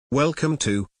Welcome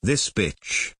to This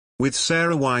Bitch with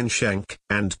Sarah Wineshank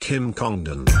and Kim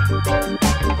Congdon.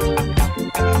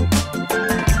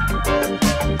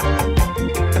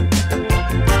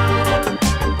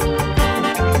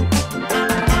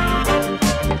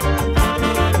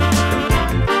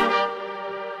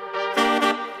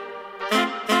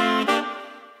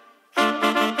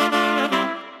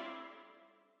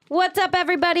 What's up,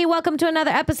 everybody? Welcome to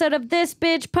another episode of This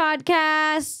Bitch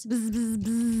Podcast. Bzz, bzz,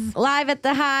 bzz. Live at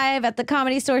the Hive at the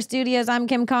Comedy Store Studios. I'm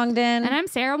Kim Congdon. And I'm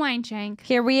Sarah Wineshank.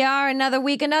 Here we are, another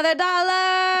week, another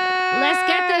dollar. Let's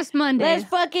get this Monday. Let's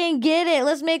fucking get it.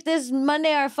 Let's make this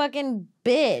Monday our fucking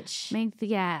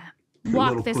bitch.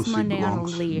 Walk this Monday on a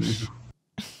leash.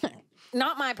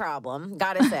 Not my problem,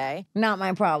 gotta say. Not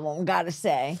my problem, gotta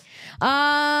say.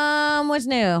 What's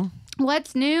new?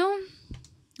 What's new?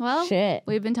 Well, Shit.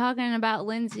 We've been talking about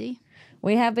Lindsay.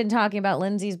 We have been talking about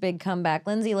Lindsay's big comeback.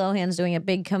 Lindsay Lohan's doing a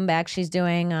big comeback. She's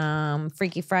doing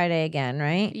Freaky Friday again,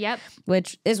 right? Yep.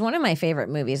 Which is one of my favorite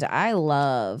movies. I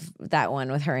love that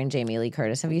one with her and Jamie Lee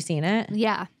Curtis. Have you seen it?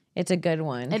 Yeah. It's a good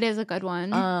one. It is a good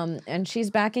one. And she's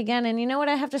back again. And you know what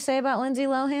I have to say about Lindsay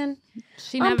Lohan?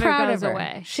 She never goes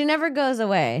away. She never goes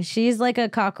away. She's like a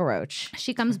cockroach.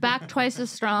 She comes back twice as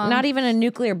strong. Not even a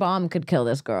nuclear bomb could kill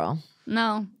this girl.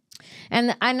 No.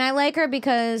 And I like her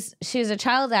because she's a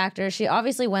child actor. She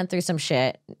obviously went through some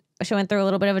shit. She went through a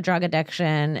little bit of a drug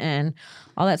addiction and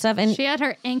all that stuff. And she had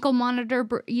her ankle monitor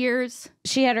years.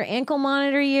 She had her ankle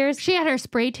monitor years. She had her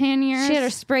spray tan years. She had her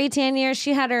spray tan years.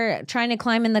 She had her trying to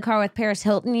climb in the car with Paris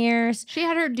Hilton years. She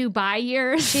had her Dubai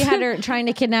years. She had her trying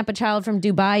to kidnap a child from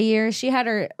Dubai years. She had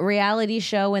her reality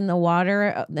show in the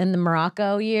water in the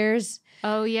Morocco years.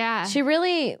 Oh, yeah. She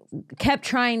really kept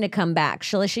trying to come back.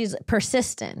 She's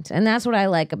persistent. And that's what I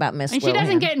like about Miss Lohan. And she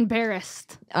doesn't get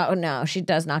embarrassed. Oh, no. She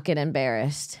does not get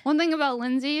embarrassed. One thing about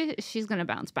Lindsay, she's going to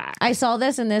bounce back. I saw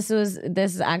this, and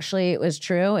this actually, it was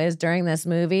true, is during this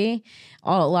movie,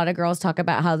 a lot of girls talk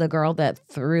about how the girl that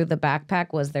threw the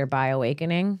backpack was their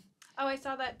bioawakening. Oh, I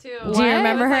saw that too. Do you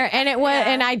remember her? And it was,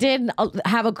 and I did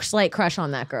have a slight crush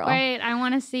on that girl. Wait, I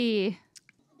want to see.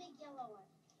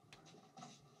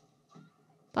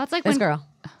 That's like this when, girl.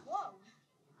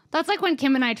 That's like when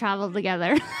Kim and I traveled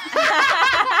together.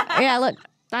 Yeah, look.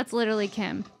 That's literally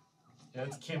Kim. Yeah,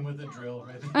 it's Kim with a drill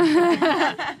right there.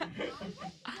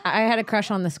 I had a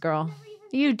crush on this girl.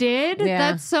 You did? Yeah.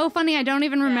 That's so funny. I don't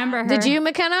even remember her. Did you,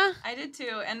 McKenna? I did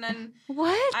too. And then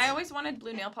what? I always wanted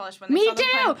blue nail polish when they Me saw them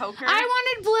too. playing poker. I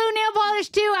wanted blue nail polish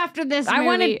too after this movie. I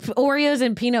wanted Oreos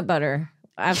and peanut butter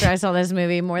after I saw this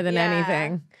movie more than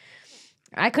anything.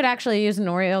 I could actually use an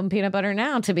Oreo and peanut butter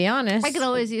now, to be honest. I could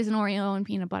always use an Oreo and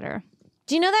peanut butter.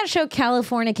 Do you know that show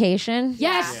Californication?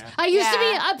 Yes. Yeah. I used to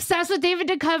be obsessed with David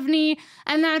Duchovny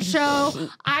and that show.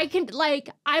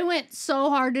 I went so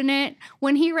hard in it.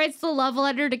 When he writes the love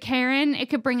letter to Karen, it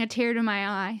could bring a tear to my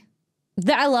eye.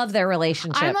 I love their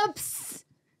relationship. I'm obsessed.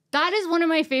 That is one of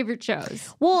my favorite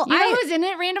shows. Well, you know who was in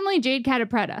it randomly? Jade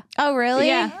Catapretta. Oh, really?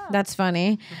 Yeah. That's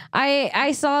funny.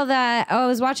 I saw that. I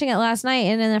was watching it last night,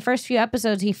 and in the first few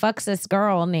episodes, he fucks this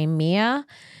girl named Mia.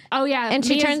 Oh, yeah. And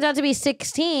she turns out to be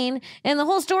 16, and the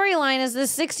whole storyline is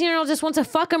this 16-year-old just wants to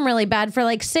fuck him really bad for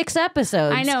like 6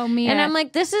 episodes. I know, Mia. And I'm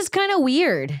like, this is kind of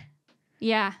weird.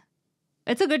 Yeah.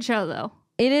 It's a good show, though.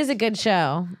 It is a good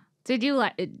show. Did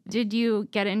you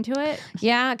get into it?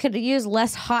 Yeah, I could use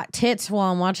less hot tits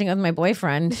while I'm watching it with my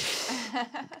boyfriend.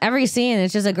 Every scene,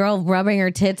 it's just a girl rubbing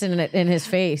her tits in his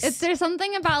face. There's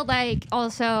something about like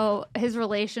also his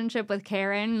relationship with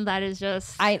Karen that is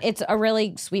just. It's a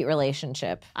really sweet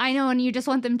relationship. I know, and you just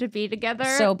want them to be together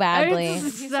so badly.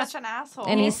 He's such an asshole.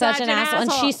 And he's such an asshole.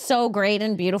 And she's so great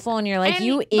and beautiful, and you're like,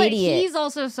 you idiot. But he's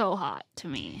also so hot to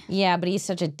me. Yeah, but he's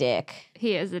such a dick.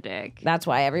 He is a dick. That's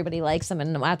why everybody likes him,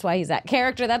 and that's why he's that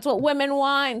character. That's what women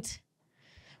want.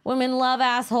 Women love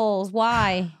assholes.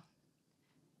 Why?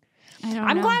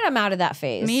 I'm glad I'm out of that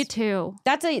phase. Me too.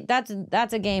 That's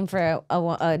a game for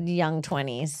a young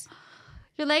 20s.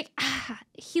 You're like,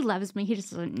 he loves me. He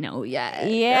just doesn't know yet.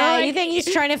 Yeah, like, you think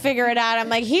he's trying to figure it out. I'm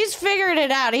like, he's figured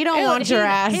it out. He don't want your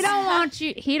ass. He don't want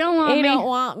you. He don't want me. He don't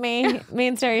want me. Me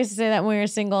and Sarah used to say that when we were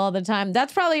single all the time.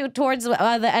 That's probably towards the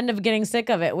end of getting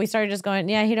sick of it. We started just going,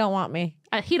 yeah, he don't want me.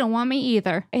 He don't want me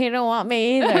either. He don't want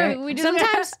me either.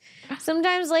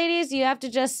 Sometimes, ladies, you have to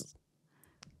just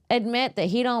admit that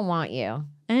he don't want you.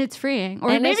 And it's freeing. Or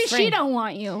maybe she don't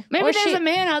want you. Maybe there's a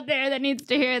man out there that needs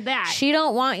to hear that. She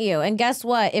don't want you. And guess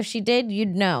what? If she did,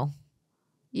 you'd know.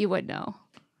 You would know.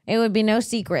 It would be no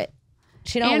secret.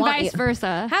 She don't want you. And vice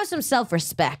versa. Have some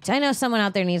self-respect. I know someone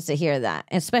out there needs to hear that,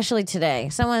 especially today.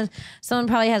 Someone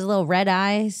probably has little red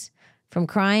eyes from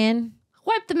crying.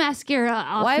 Wipe the mascara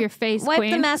off your face, Wipe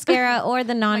queen. the mascara or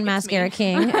the non-mascara me.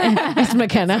 king. It's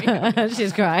McKenna.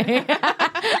 She's crying.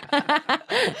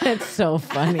 It's so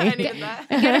funny. I needed that.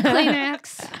 Get a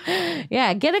Kleenex.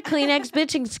 Yeah, get a Kleenex,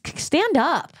 bitch, and stand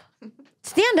up.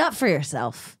 Stand up for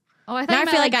yourself. Oh, I Now I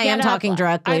feel like I am talking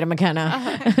directly to McKenna.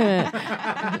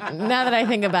 Now that I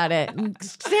think about it,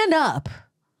 stand up.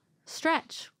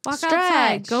 Stretch. Walk Stretch.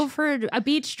 outside. Go for a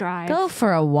beach drive. Go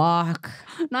for a walk.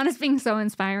 Nana's being so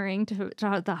inspiring to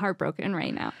the heartbroken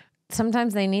right now.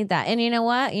 Sometimes they need that. And you know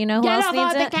what? You know who Get else off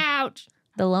needs on it? the couch.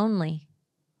 The lonely.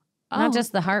 Oh, Not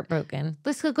just the heartbroken.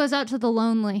 this goes out to the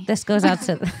lonely. This goes out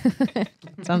to...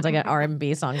 Sounds like an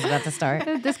R&B song's about to start.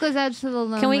 This goes out to the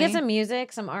lonely. Can we get some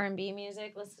music? Some R&B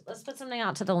music? Let's put something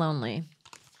out to the lonely.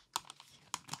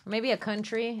 Maybe a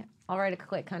country. I'll write a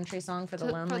quick country song for the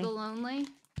lonely. For the lonely.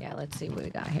 Yeah, let's see what we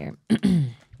got here. All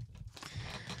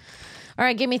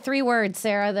right, give me 3 words,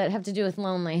 Sarah, that have to do with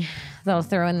lonely that I'll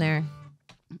throw in there.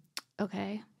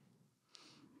 Okay.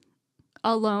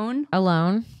 Alone.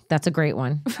 Alone. That's a great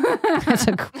one.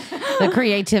 The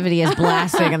creativity is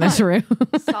blasting in this room.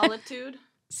 Solitude.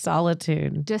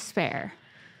 Solitude. Despair.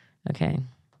 Okay.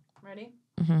 Ready?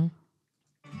 Mm-hmm.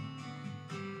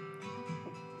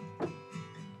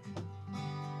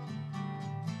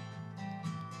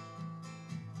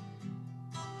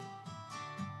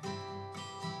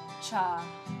 Cha.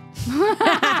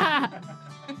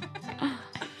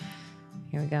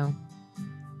 Here we go.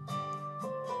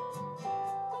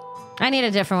 I need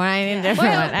a different one. I need a different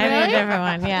Wait, one. I need a really? different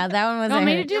one. Yeah, that one was. Want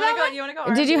me a to hit. do that one? You want to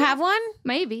go? Did you R&B? have one?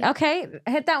 Maybe. Okay,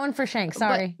 hit that one for Shank.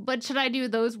 Sorry. But should I do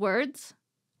those words?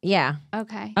 Yeah.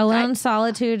 Okay. Alone,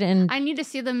 solitude, and I need to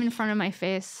see them in front of my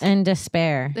face.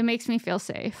 despair. That makes me feel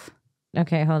safe.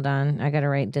 Okay, hold on. I gotta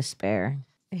write despair.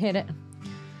 Hit it.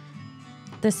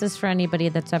 This is for anybody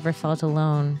that's ever felt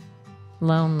alone,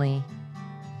 lonely,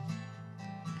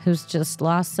 who's just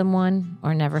lost someone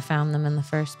or never found them in the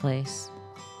first place.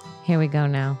 Here we go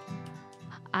now.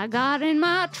 I got in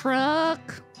my truck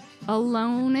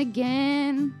alone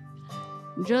again.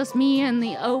 Just me and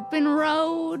the open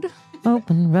road.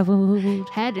 Open road.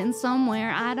 Heading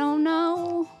somewhere I don't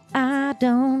know. I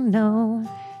don't know.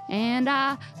 And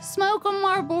I smoke a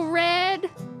Marlboro Red.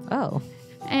 Oh.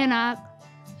 And I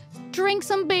drink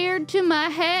some beer to my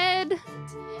head.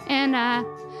 And I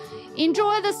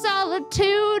enjoy the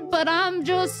solitude, but I'm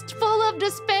just full of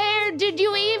despair. Did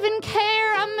you even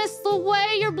care? I miss the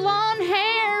way your blonde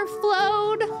hair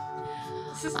flowed.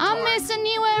 I'm missing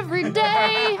you every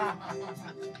day.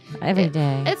 Every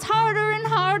day. It's harder and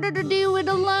harder to do it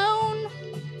alone.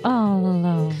 All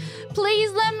alone.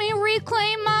 Please let me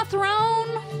reclaim my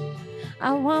throne.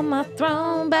 I want my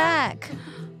throne back.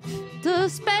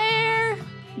 Despair.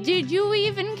 Did you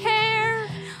even care?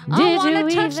 I Did want you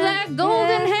to touch even that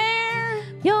golden care? hair.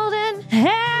 Golden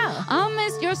hair. I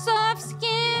miss your soft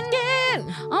skin.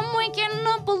 I'm waking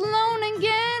up alone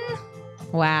again.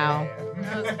 Wow.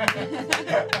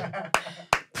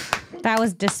 That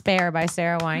was Despair by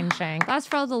Sarah Wineshank. That's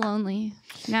for the lonely.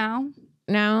 Now,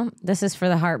 No, this is for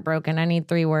the heartbroken. I need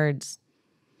 3 words.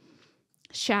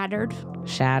 shattered.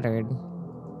 Shattered.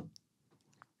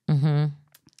 Mm-hmm.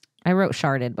 I wrote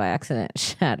sharded by accident.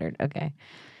 Shattered. Okay.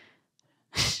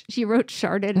 She wrote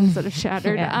sharded instead of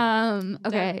shattered.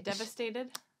 Okay. Devastated.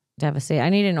 Devastated. I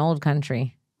need an old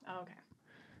country. Oh, okay.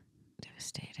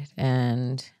 Devastated.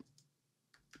 And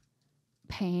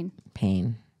Pain.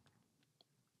 pain.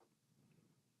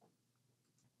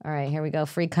 All right, here we go.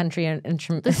 Free country and This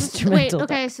is wait. instrumental.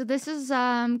 Okay, so this is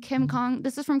Kim Kong.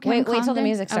 This is from Kim. Wait till the Congdon.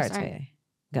 music Oh, starts. sorry. Wait.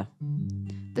 Go.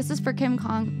 This is for Kim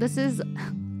Kong. This is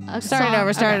a Start song. it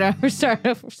over. Start Okay. it over. Start it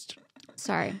over.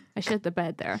 Sorry, I shit the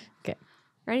bed there. Okay.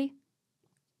 Ready?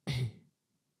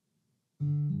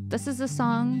 This is a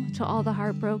song to all the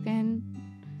heartbroken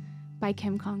by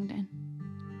Kim Congdon.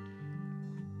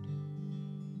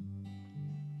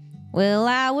 Well,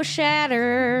 I was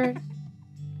shattered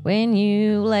when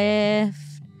you left.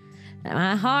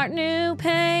 My heart knew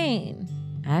pain.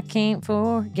 I can't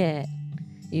forget.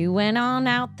 You went on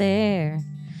out there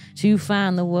to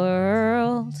find the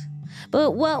world.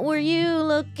 But what were you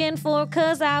looking for?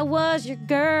 'Cause I was your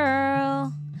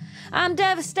girl. I'm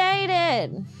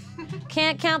devastated.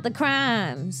 Can't count the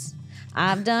crimes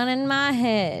I've done in my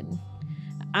head.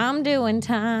 I'm doing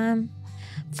time.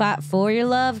 Fight for your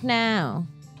love now.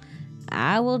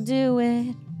 I will do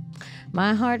it.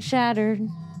 My heart shattered.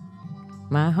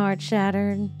 My heart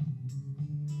shattered.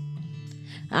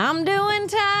 I'm doing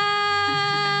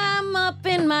time up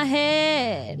in my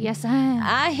head. Yes, I am.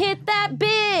 I hit that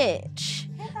bitch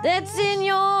that's in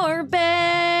your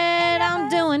bed. I'm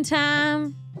doing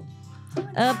time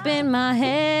up in my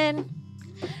head.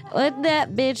 what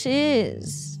that bitch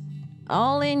is.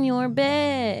 All in your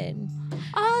bed.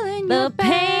 All in The your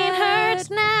pain bed. hurts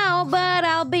now, but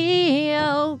I'll be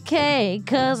okay.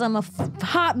 Cause I'm a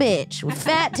hot bitch with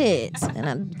fat tits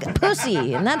and a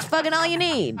pussy, and that's fucking all you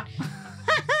need.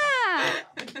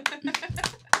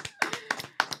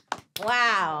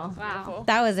 Wow. Wow.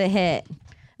 That was a hit.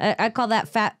 I call that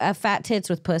fat tits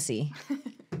with pussy.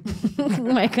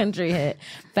 My country hit.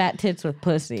 Fat tits with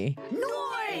pussy.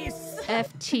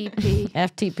 FTP.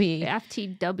 FTP.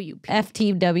 FTWP.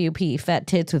 FTWP. Fat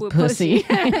tits with With pussy.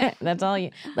 That's all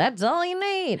you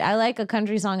need. I like a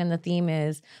country song and the theme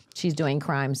is she's doing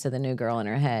crimes to the new girl in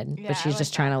her head, Yeah, but she's I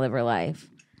just like trying to live her life.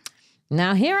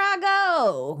 Now here I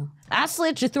go. I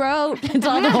slit your throat. It's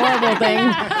all the horrible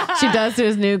things she does to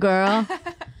his new girl.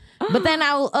 But then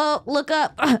I'll look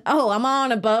up. Oh, I'm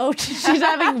on a boat. She's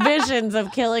having visions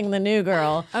of killing the new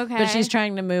girl. Okay. But she's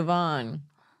trying to move on.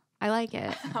 I like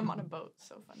it. I'm on a boat.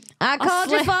 So funny. I called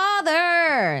your slut.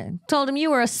 father. Told him you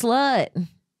were a slut.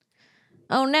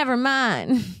 Oh, never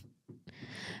mind.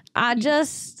 I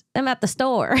just am at the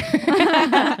store.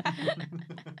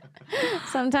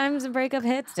 Sometimes a breakup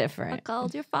hits I different.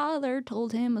 called your father,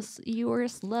 told him you were a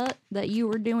slut, that you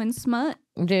were doing smut.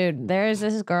 Dude, there's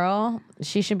this girl.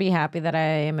 She should be happy that I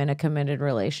am in a committed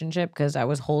relationship because I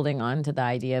was holding on to the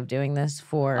idea of doing this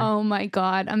for. Oh my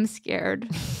God, I'm scared.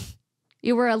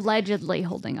 You were allegedly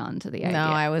holding on to the idea. No,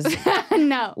 I was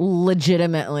No.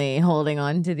 legitimately holding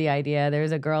on to the idea.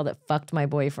 There's a girl that fucked my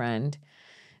boyfriend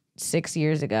 6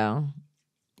 years ago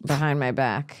behind my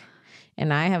back.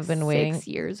 And I have been waiting. 6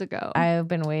 years ago. I have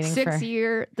been waiting for 6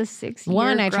 year. The 6 year.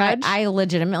 one. grudge? I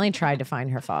legitimately tried to find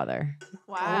her father.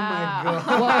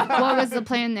 Wow. What was the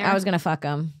plan there? I was gonna fuck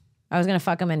him. I was gonna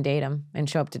fuck him and date him and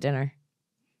show up to dinner.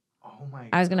 Oh my god.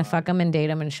 I was gonna fuck him and date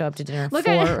him and show up to dinner Look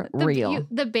for at real.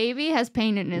 the baby has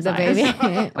pain in his The eyes.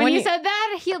 baby. When you said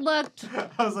that, he looked.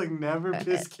 I was like, never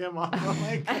piss Kim off. Oh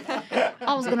my god.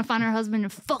 I was gonna find her husband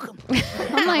and fuck him.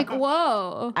 I'm like,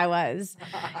 whoa. I was.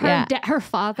 Her, Yeah. her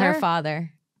father. Her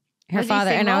father. Her Was he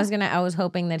father. And single? I was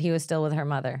hoping that he was still with her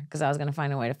mother because I was gonna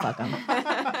find a way to fuck him.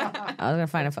 I was gonna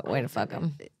find a way to fuck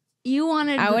him. You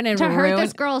wanted I wouldn't to hurt ruin-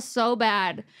 this girl so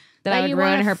bad That I would you ruin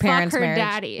wanna her fuck parents' her marriage.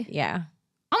 daddy. Yeah.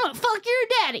 I'm gonna fuck your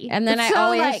daddy. And then It's I so,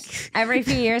 always, like, every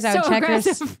few years, I would so check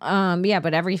aggressive. her. Yeah,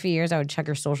 but every few years, I would check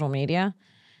her social media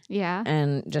yeah.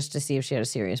 and just to see if she had a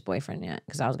serious boyfriend yet,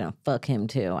 because I was gonna fuck him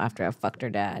too after I fucked her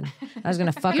dad. I was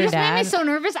gonna fuck You her just made me dad. so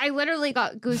nervous. I literally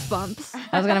got goosebumps.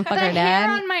 I was gonna fuck The her hair dad.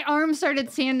 on my arm started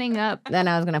standing up. Then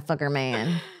I was gonna fuck her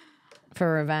man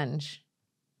for revenge.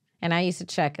 And I used to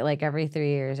check like every 3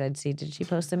 years. I'd see, did she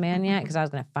post a man yet? Because I was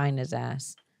gonna find his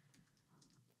ass.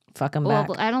 Fuck him back.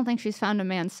 Well, I don't think she's found a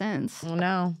man since.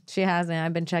 No, she hasn't.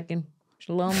 I've been checking. She's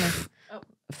lonely. Oh.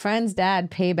 Friend's dad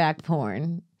payback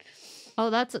porn. Oh,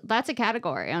 that's a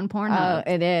category on Oh, Pornhub.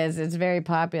 it is. It's very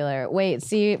popular. Wait,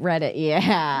 see Reddit.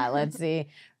 Yeah, let's see.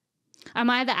 Am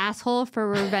I the asshole for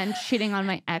revenge cheating on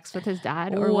my ex with his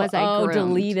dad, or was I Oh, groomed?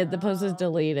 deleted. The post was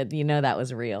deleted. You know that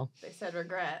was real. They said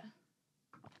regret.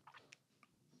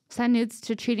 Send nudes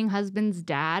to cheating husband's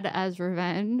dad as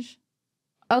revenge.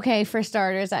 Okay, for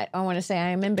starters, I want to say I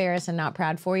am embarrassed and not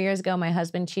proud. 4 years ago, my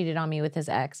husband cheated on me with his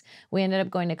ex. We ended up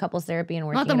going to couples therapy and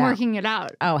working Not them it out. working it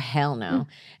out. Oh, hell no.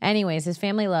 Anyways, his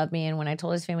family loved me, and when I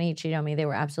told his family he cheated on me, they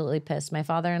were absolutely pissed. My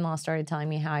father-in-law started telling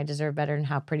me how I deserve better and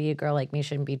how pretty a girl like me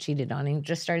shouldn't be cheated on, and he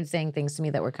just started saying things to me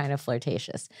that were kind of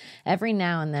flirtatious. Every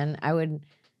now and then, I would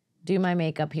do my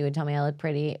makeup. He would tell me I look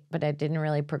pretty, but I didn't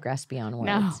really progress beyond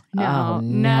words. No, Oh,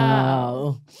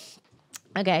 no.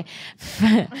 Okay.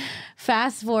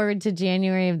 Fast forward to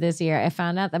January of this year. I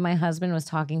found out that my husband was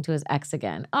talking to his ex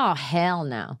again. Oh, hell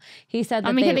no. He said that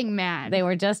I'm getting mad. they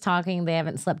were just talking. They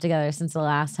haven't slept together since the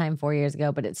last time 4 years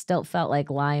ago, but it still felt like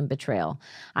lie and betrayal.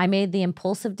 I made the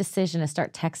impulsive decision to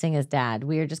start texting his dad.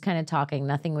 We were just kind of talking,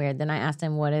 nothing weird. Then I asked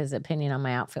him what his opinion on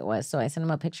my outfit was. So I sent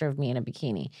him a picture of me in a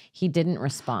bikini. He didn't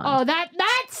respond. Oh,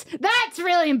 that's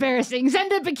really embarrassing.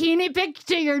 Send a bikini pic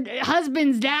to your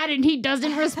husband's dad and he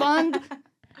doesn't respond.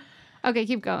 Okay,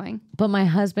 keep going. But my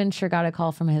husband sure got a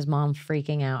call from his mom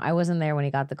freaking out. I wasn't there when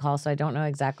he got the call, so I don't know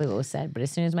exactly what was said. But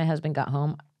as soon as my husband got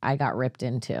home, I got ripped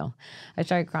into. I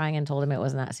started crying and told him it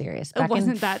wasn't that serious. It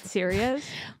wasn't that serious.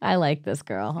 I like this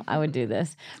girl. I would do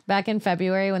this. Back in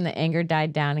February, when the anger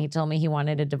died down, he told me he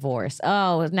wanted a divorce.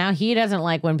 Oh, now he doesn't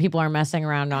like when people are messing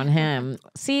around on him.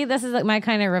 See, this is like my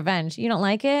kind of revenge. You don't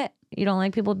like it? You don't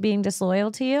like people being disloyal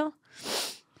to you?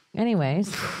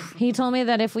 Anyways, he told me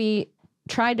that if we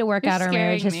tried to work You're out our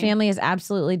marriage. scaring His me. family is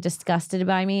absolutely disgusted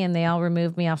by me, and they all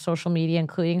removed me off social media,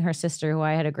 including her sister, who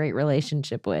I had a great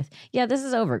relationship with. Yeah, this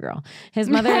is over, girl. His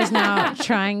mother is now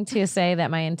trying to say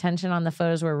that my intention on the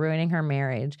photos were ruining her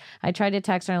marriage. I tried to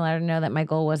text her and let her know that my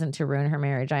goal wasn't to ruin her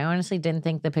marriage. I honestly didn't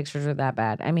think the pictures were that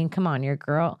bad. I mean, come on,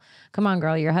 girl.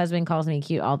 Your husband calls me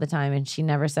cute all the time, and she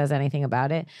never says anything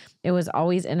about it. It was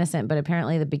always innocent, but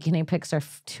apparently the bikini pics are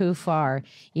too far,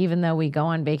 even though we go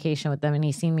on vacation with them and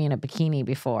he's seen me in a bikini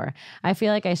before. I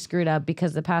feel like I screwed up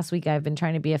because the past week I've been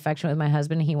trying to be affectionate with my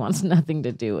husband and he wants nothing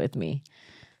to do with me.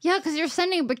 Yeah, because you're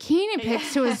sending bikini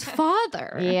pics to his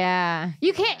father. Yeah.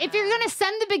 You can't, if you're going to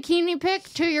send the bikini pic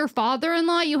to your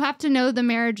father-in-law, you have to know the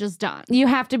marriage is done. You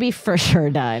have to be for sure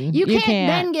done. You can't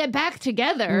then get back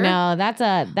together. No, that's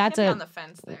on the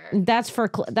fence there. that's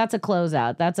a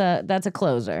closeout. That's a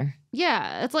closer.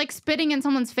 Yeah, it's like spitting in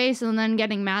someone's face and then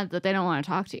getting mad that they don't want to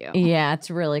talk to you. Yeah, it's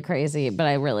really crazy, but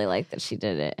I really like that she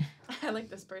did it. I like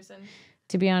this person.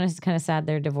 To be honest, it's kind of sad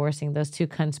they're divorcing. Those two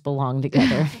cunts belong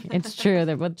together. It's true.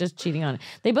 They're both just cheating on it.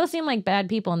 They both seem like bad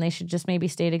people and they should just maybe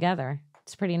stay together.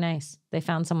 It's pretty nice. They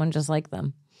found someone just like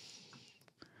them.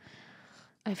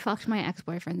 I fucked my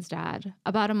ex-boyfriend's dad.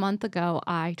 About a month ago,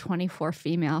 I, 24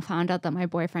 female, found out that my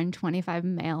boyfriend, 25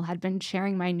 male, had been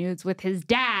sharing my nudes with his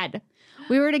dad.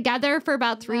 We were together for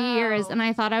about 3 years, and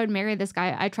I thought I would marry this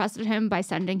guy. I trusted him by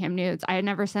sending him nudes. I had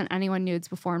never sent anyone nudes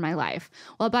before in my life.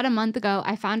 Well, about a month ago,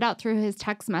 I found out through his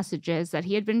text messages that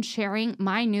he had been sharing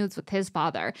my nudes with his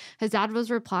father. His dad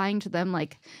was replying to them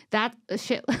like, that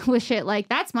shit with shit like,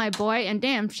 that's my boy, and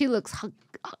damn, she looks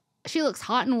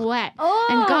hot and wet. Oh.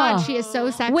 And God, she is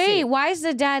so sexy. Wait, why is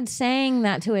the dad saying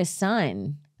that to his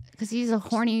son? Because he's a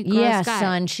horny, gross Yeah, guy.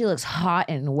 son, she looks hot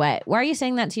and wet. Why are you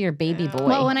saying that to your baby boy?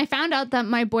 Well, when I found out that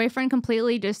my boyfriend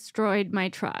completely destroyed my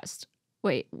trust.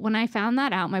 When I found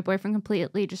that out, my boyfriend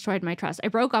completely destroyed my trust. I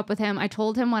broke up with him. I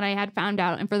told him what I had found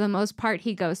out, and for the most part,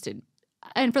 he ghosted.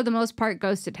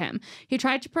 Ghosted him. He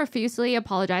tried to profusely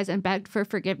apologize and begged for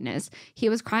forgiveness. He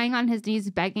was crying on his knees,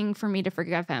 begging for me to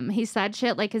forgive him. He said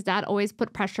shit like his dad always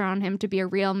put pressure on him to be a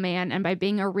real man, and by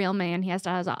being a real man, he has to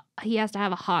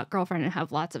have a hot girlfriend and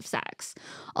have lots of sex.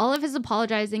 All of his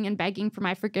apologizing and begging for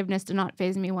my forgiveness did not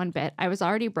faze me one bit. I was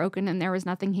already broken, and there was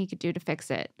nothing he could do to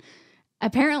fix it.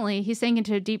 Apparently, he sank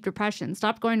into a deep depression,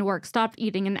 stopped going to work, stopped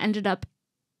eating, and ended up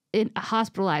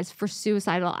hospitalized for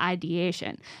suicidal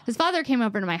ideation. His father came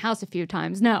over to my house a few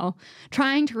times,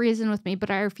 trying to reason with me, but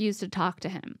I refused to talk to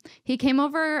him. He came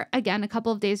over again a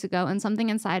couple of days ago, and something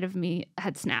inside of me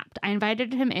had snapped. I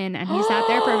invited him in, and he sat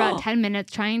there for about 10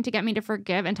 minutes trying to get me to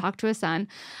forgive and talk to his son.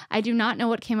 I do not know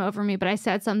what came over me, but I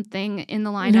said something in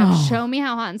the line of, show me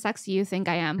how hot and sexy you think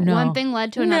I am. No. One thing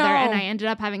led to another, and I ended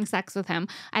up having sex with him.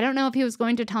 I don't know if he was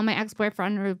going to tell my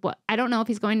ex-boyfriend or what. I don't know if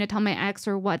he's going to tell my ex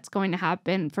or what's going to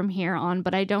happen from here on,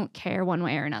 but I don't care one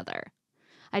way or another.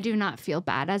 I do not feel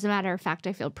bad. As a matter of fact,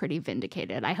 I feel pretty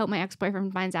vindicated. I hope my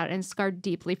ex-boyfriend finds out and is scarred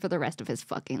deeply for the rest of his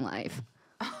fucking life.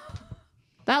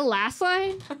 That last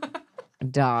line?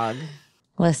 Dog.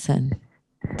 Listen,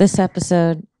 this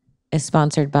episode is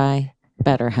sponsored by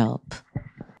BetterHelp.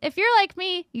 If you're like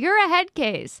me, you're a head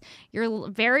case. You're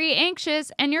very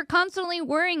anxious and you're constantly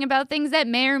worrying about things that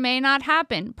may or may not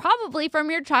happen, probably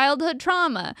from your childhood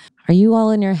trauma. Are you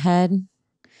all in your head?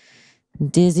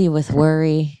 Dizzy with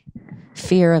worry,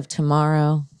 fear of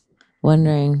tomorrow,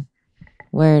 wondering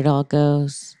where it all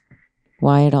goes,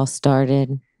 why it all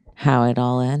started, how it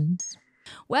all ends?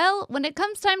 Well, when it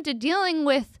comes time to dealing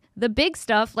with the big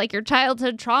stuff like your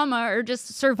childhood trauma or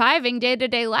just surviving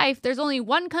day-to-day life, there's only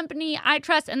one company I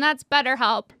trust, and that's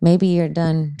BetterHelp. Maybe you're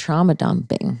done trauma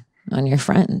dumping on your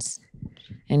friends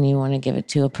and you want to give it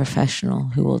to a professional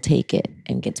who will take it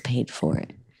and gets paid for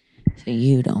it so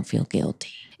you don't feel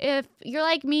guilty. If you're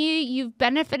like me, you've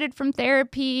benefited from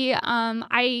therapy.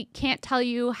 I can't tell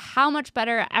you how much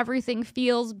better everything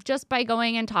feels just by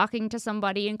going and talking to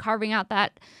somebody and carving out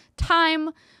that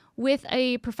time with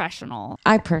a professional.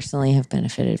 I personally have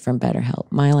benefited from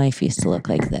BetterHelp. My life used to look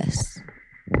like this.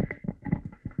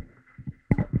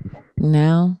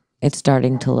 Now it's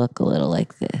starting to look a little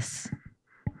like this.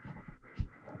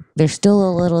 There's still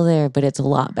a little there, but it's a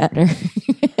lot better.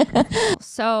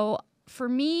 So for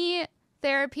me,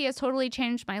 therapy has totally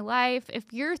changed my life. If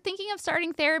you're thinking of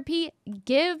starting therapy,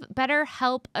 give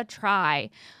BetterHelp a try.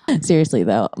 Seriously,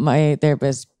 though, my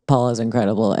therapist Paul is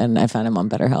incredible, and I found him on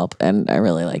BetterHelp, and I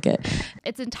really like it.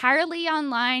 It's entirely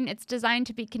online. It's designed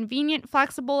to be convenient,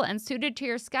 flexible, and suited to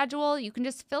your schedule. You can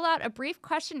just fill out a brief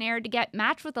questionnaire to get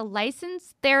matched with a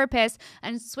licensed therapist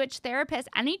and switch therapists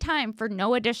anytime for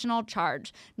no additional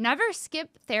charge. Never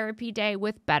skip therapy day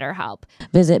with BetterHelp.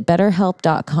 Visit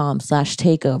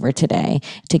betterhelp.com/takeover today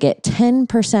to get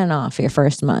 10% off your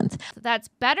first month. That's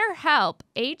BetterHelp,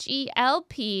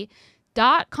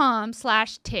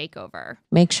 HELP.com/takeover.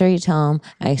 Make sure you tell them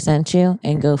I sent you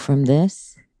and go from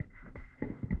this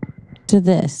to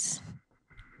this.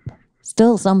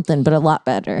 Still something, but a lot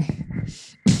better.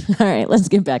 All right, let's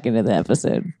get back into the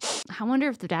episode. I wonder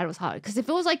if the dad was hot. Because if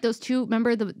it was like those two,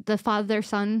 remember the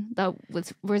father-son that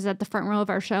was at the front row of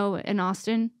our show in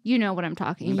Austin? You know what I'm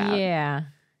talking about. Yeah.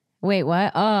 Wait,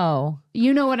 what? Oh.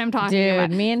 You know what I'm talking about.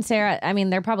 Dude, me and Sarah, I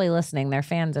mean, they're probably listening. They're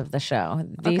fans of the show.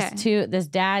 This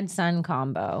dad-son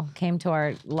combo came to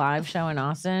our live show in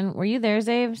Austin. Were you there,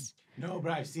 Zaves? No,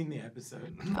 but I've seen the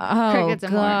episode. Oh, Crickets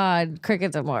and God. more.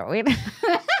 Crickets and more. Wait.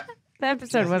 The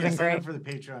episode wasn't sign great. up for the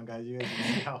Patreon, guys. You guys can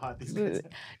see how hot these guys are.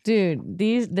 Dude,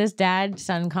 this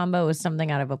dad-son combo was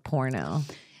something out of a porno.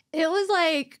 It was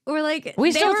like, We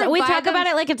talk about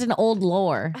it like it's an old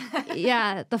lore.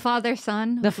 Yeah, the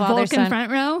father-son. The father-son. Vulcan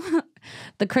front row.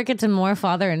 The Crickets and more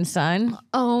father and son.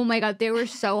 Oh my God, they were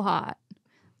so hot.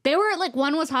 They were like,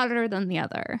 one was hotter than the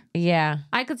other. Yeah.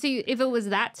 I could see if it was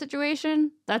that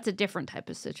situation, that's a different type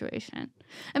of situation.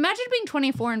 Imagine being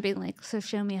 24 and being like, so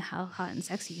show me how hot and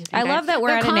sexy you think I love that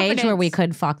we're at an age where we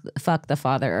could fuck the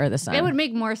father or the son. It would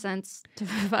make more sense to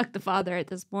fuck the father at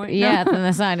this point. Yeah, than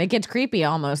the son. It gets creepy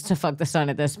almost to fuck the son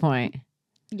at this point.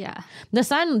 Yeah. The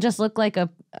son just looked like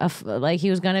like he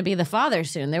was going to be the father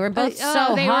soon. They were both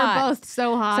They were both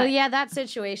so hot. So yeah, that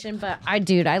situation. But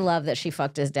I love that she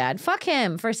fucked his dad. Fuck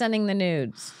him for sending the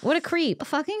nudes. What a creep.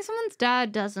 Fucking someone's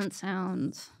dad doesn't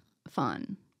sound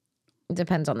fun. It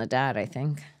depends on the dad, I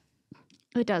think.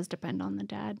 It does depend on the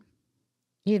dad.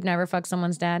 You've never fucked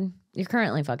someone's dad? You're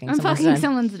currently fucking I'm someone's fucking dad.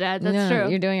 someone's dad. That's No, true.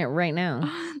 You're doing it right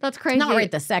now. That's crazy. Not right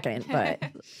this second, but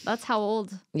That's how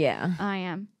old yeah. I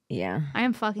am. Yeah. I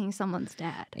am fucking someone's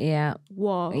dad. Yeah.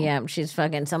 Whoa. Yeah, she's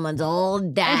fucking someone's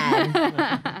old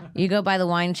dad. You go by the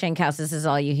wine shank house, this is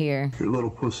all you hear. Your little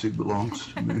pussy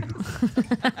belongs to me.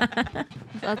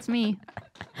 That's me.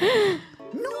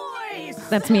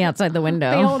 That's me outside the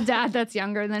window. The old dad that's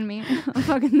younger than me. I'm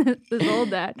fucking this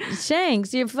old dad.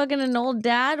 Shanks, you're fucking an old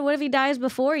dad? What if he dies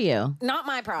before you? Not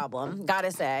my problem,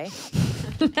 gotta say.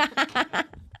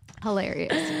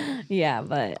 Hilarious. Yeah,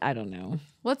 but I don't know.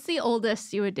 What's the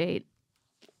oldest you would date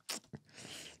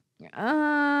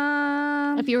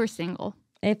If if you were single?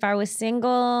 I was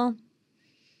single,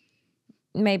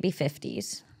 maybe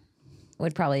 50s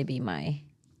would probably be my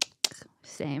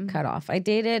Same. cutoff. I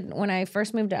dated, when I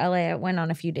first moved to LA, I went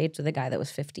on a few dates with a guy that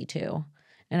was 52,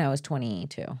 and I was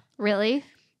 22. Really?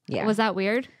 Yeah. Was that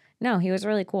weird? No, he was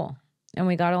really cool, and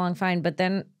we got along fine. But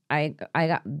then I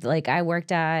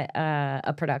worked at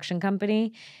a production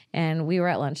company, and we were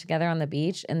at lunch together on the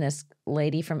beach, and this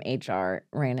lady from HR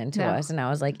ran into us, and I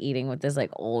was like eating with this like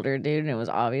older dude, and it was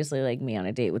obviously like me on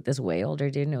a date with this way older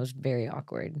dude, and it was very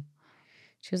awkward.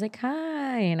 She was like,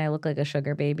 "Hi," and I look like a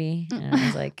sugar baby, and I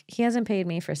was like, "He hasn't paid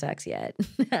me for sex yet."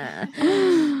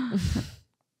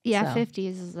 Yeah, So.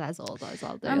 50s is as old as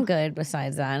I'll do. I'm good.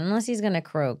 Besides that, unless he's gonna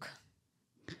croak.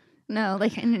 No,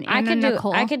 like an I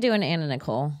Nicole. could do an Anna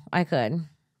Nicole. I could.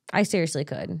 I seriously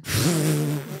could.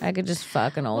 I could just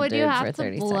fuck an old Would dude you for have to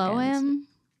 30 blow seconds.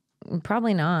 him?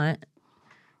 Probably not.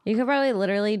 You could probably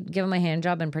literally give him a hand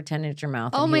job and pretend it's your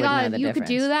mouth. Oh and my he wouldn't know God, the you could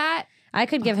do difference. that? I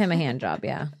could give him a hand job,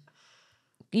 yeah.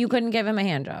 You couldn't give him a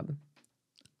hand job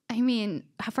I mean,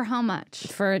 for how much?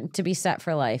 to be set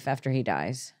for life after he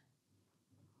dies.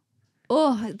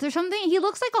 Oh, there's something. He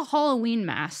looks like a Halloween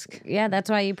mask. Yeah, that's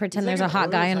why you pretend He's there's like a hot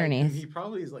an guy prototype, and underneath. He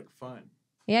probably is like fun.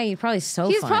 Yeah, he's probably so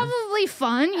He's fun. probably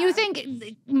fun. You think,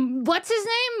 what's his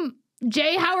name?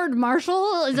 J. Howard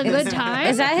Marshall is a good time.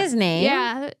 Is that his name?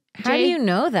 Yeah. How do you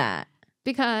know that?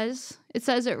 Because it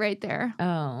says it right there.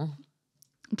 Oh.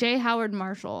 J. Howard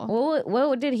Marshall.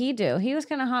 What did he do? He was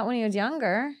kind of hot when he was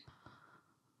younger.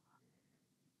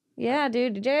 Yeah,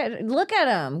 dude. Look at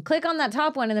him. Click on that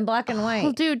top one and then black and white.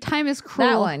 Oh, dude, time is cruel.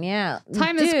 That one, yeah.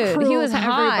 Time Dude, is cruel he was to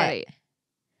hot. everybody.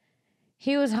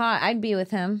 He was hot. I'd be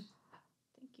with him.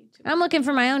 I'm looking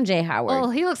for my own Jay Howard. Oh,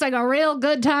 he looks like a real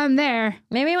good time there.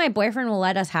 Maybe my boyfriend will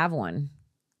let us have one.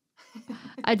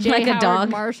 A J. Like a Howard dog?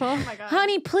 Marshall. Oh my God.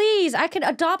 Honey, please. I could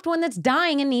adopt one that's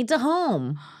dying and needs a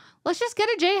home. Let's just get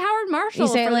a J. Howard Marshall. You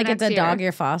say it for like the it's a next dog year.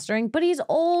 you're fostering, but he's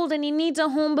old and he needs a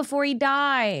home before he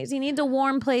dies. He needs a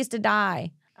warm place to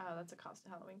die. Oh, that's a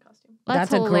Halloween costume.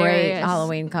 That's a great hilarious.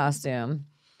 Halloween costume.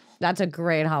 That's a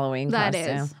great Halloween That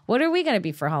costume. is. What are we going to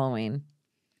be for Halloween?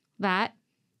 That.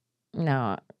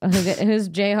 No. Who's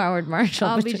J. Howard Marshall?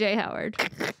 I'll be Jay Howard.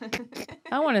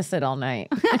 I want to sit all night.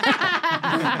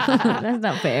 That's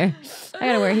not fair. I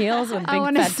got to wear heels with I big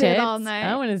wanna fat sit tits. all night.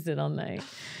 I want to sit all night.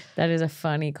 That is a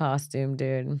funny costume,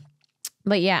 dude.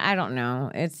 But yeah, I don't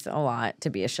know. It's a lot to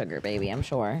be a sugar baby, I'm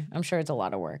sure. I'm sure it's a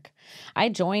lot of work. I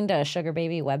joined a sugar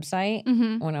baby website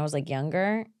when I was like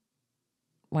younger,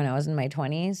 when I was in my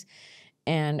 20s,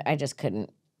 and I just couldn't.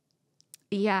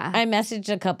 Yeah. I messaged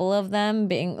a couple of them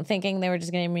thinking they were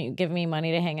just going to give me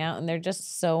money to hang out, and they're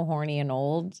just so horny and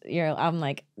old. I'm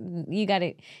like, you got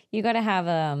to have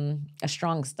a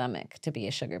strong stomach to be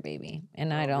a sugar baby,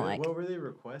 and I don't like. What were they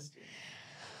requesting?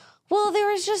 Well,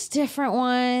 there was just different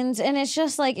ones, and it's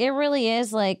just like it really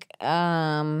is like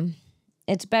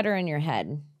it's better in your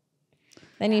head.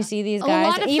 Then you see these guys. A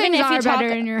lot of even things if you are talk,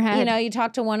 better in your head. You know, you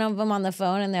talk to one of them on the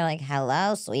phone, and they're like,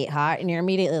 "Hello, sweetheart," and you're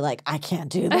immediately like, "I can't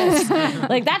do this."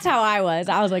 Like that's how I was.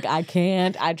 I was like, "I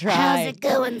can't." I tried. How's it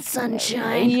going,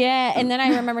 sunshine? Yeah, and then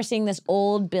I remember seeing this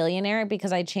old billionaire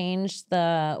because I changed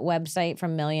the website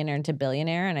from millionaire to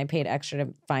billionaire, and I paid extra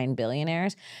to find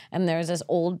billionaires. And there was this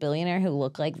old billionaire who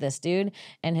looked like this dude,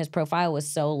 and his profile was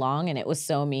so long, and it was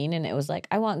so mean, and it was like,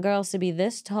 I want girls to be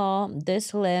this tall, this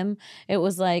slim. It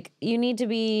was like, you need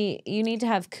to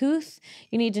have couth.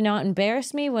 You need to not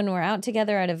embarrass me when we're out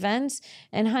together at events.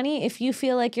 And honey, if you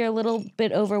feel like you're a little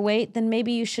bit overweight, then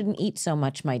maybe you shouldn't eat so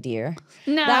much, my dear.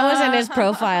 No. That was in his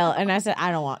profile. And I said,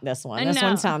 I don't want this one. This No.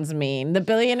 one sounds mean. The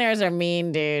billionaires are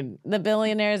mean, dude. The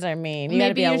billionaires are mean. You gotta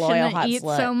Maybe be a you loyal shouldn't hot eat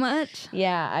slut. so much.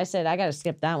 Yeah, I said, I gotta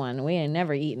skip that one. We ain't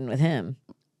never eaten with him.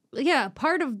 Yeah,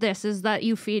 part of this is that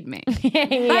you feed me. Yeah.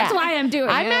 That's why I'm doing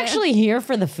it. I'm actually here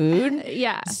for the food.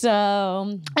 Yeah.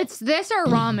 So, It's this or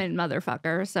ramen,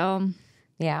 motherfucker. So,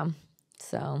 yeah.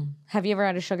 So, have you ever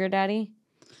had a sugar daddy?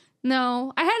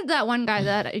 no. I had that one guy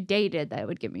that I dated that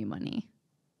would give me money.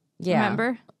 Yeah.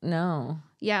 Remember? No.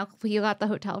 Yeah, he got the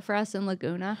hotel for us in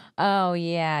Laguna. Oh,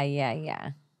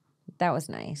 yeah. That was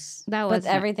nice. That was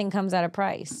But everything comes at a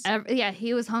price. Yeah,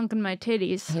 he was honking my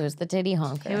titties. He was the titty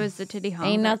honker. It was the titty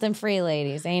honker. Ain't nothing free,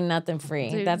 ladies. Ain't nothing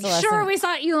free. Dude, That's a lesson. sure, we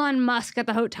saw Elon Musk at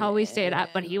the hotel we stayed at,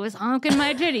 but he was honking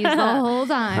my titties the whole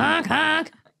time. Honk,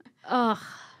 honk. Ugh.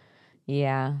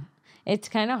 Yeah. It's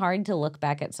kind of hard to look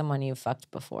back at someone you've fucked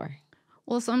before.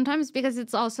 Well, sometimes because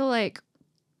it's also like...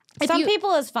 if Some you-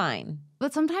 people is fine.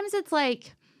 But sometimes it's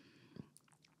like...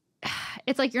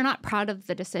 It's like you're not proud of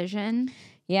the decision.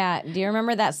 Yeah. Do you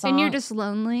remember that song? And you're just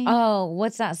lonely. Oh,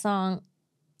 what's that song?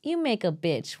 You make a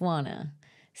bitch wanna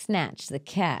snatch the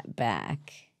cat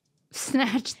back.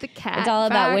 Snatch the cat It's all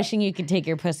about back. wishing you could take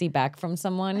your pussy back from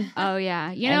someone. Oh,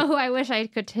 yeah. You know who I wish I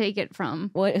could take it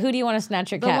from? Who do you want to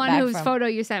snatch your The cat one back whose from? photo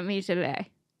you sent me today.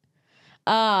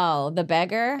 Oh, the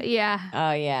beggar? Yeah.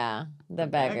 Oh, yeah. The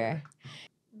beggar.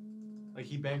 Like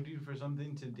he begged you for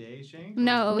something today, Shank?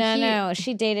 No, No.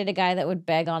 She dated a guy that would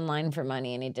beg online for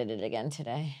money, and he did it again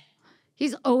today.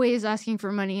 He's always asking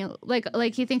for money.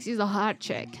 Like he thinks he's a hot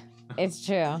chick. It's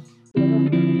true.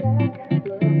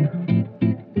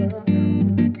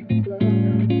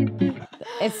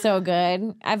 It's so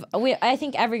good. I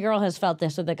think every girl has felt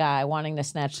this with a guy wanting to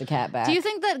snatch the cat back. Do you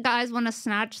think that guys want to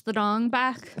snatch the dog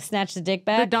back? Snatch the dick The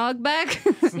back? dog back?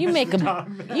 You make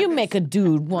a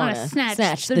dude want to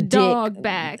snatch the the dick. dog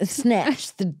back.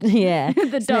 Snatch the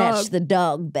snatch dog. the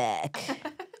dog back.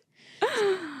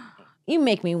 You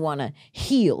make me want to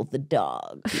heal the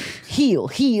dog. Heal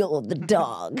the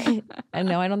dog. I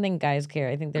know. I don't think guys care.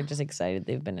 I think they're just excited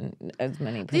they've been in as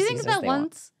many Do you pussies think as that they want.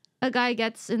 once a guy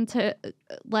gets into,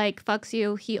 like, fucks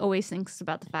you, he always thinks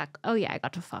about the fact, oh, yeah, I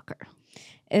got to fuck her.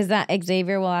 Is that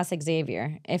Xavier? We'll ask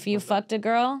Xavier. If you fucked a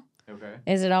girl, Okay.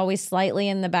 is it always slightly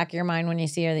in the back of your mind when you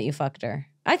see her that you fucked her?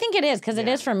 I think it is because it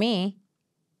Yeah. is for me.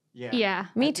 Yeah. Yeah.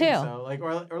 Me I too. think so. Like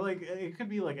or like it could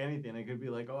be like anything. It could be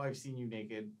like, oh, I've seen you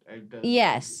naked. I've done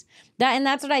Yes.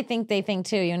 That's what I think they think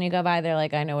too. When you go by, they're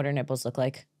like, I know what her nipples look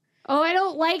like. Oh, I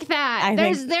don't like that. I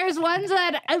There's ones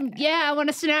that, I want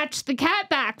to snatch the cat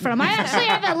back from. I actually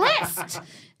have a list.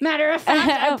 Matter of fact,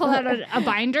 I pull out a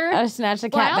binder. Oh, snatch the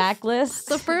cat Well, back list.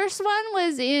 The first one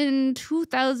was in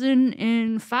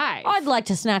 2005. I'd like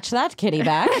to snatch that kitty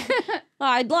back.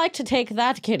 I'd like to take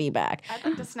that kitty back. I'd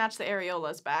like to snatch the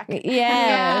areolas back. Yes.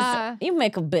 Yeah. You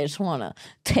make a bitch wanna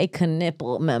take a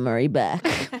nipple memory back.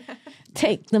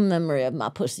 Take the memory of my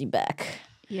pussy back.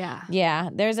 Yeah. Yeah,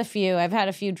 there's a few. I've had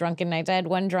a few drunken nights. I had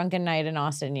one drunken night in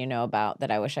Austin, you know about,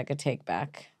 that I wish I could take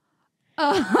back.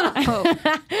 Oh.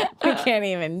 We can't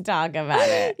even talk about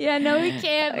it. Yeah, no, we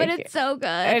can't, but it's so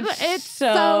good. It's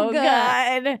so good.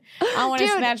 I want to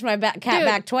Dude, snatch my cat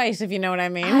back twice, if you know what I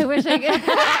mean. I wish I could.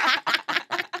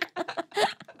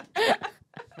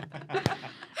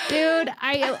 Dude,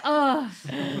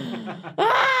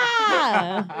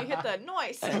 We hit the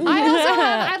noise.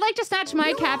 I'd like to snatch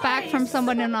my cat back from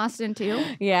someone in Austin too.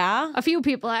 Yeah? A few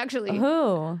people actually.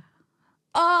 Who?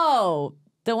 Oh,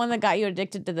 the one that got you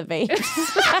addicted to the vapes.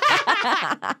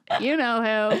 You know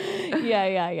who.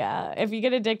 Yeah. If you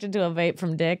get addicted to a vape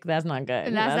from Dick, that's not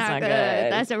good. That's not good.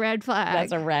 That's a red flag.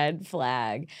 That's a red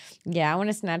flag. Yeah, I want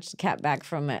to snatch the cat back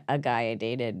from a guy I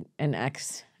dated, an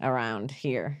ex around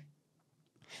here,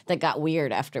 that got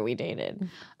weird after we dated.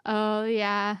 Oh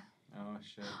yeah. Oh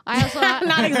shit. I also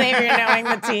Not Xavier knowing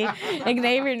the tea.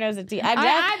 Xavier knows the tea. there's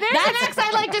an ex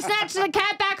I'd like to snatch the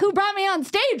cat back who brought me on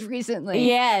stage recently.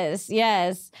 Yes.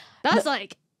 That's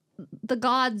like the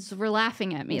gods were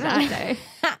laughing at me that day.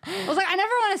 I was like, I never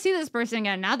want to see this person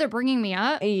again. Now they're bringing me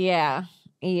up. Yeah,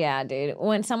 dude.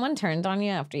 When someone turns on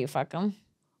you after you fuck them,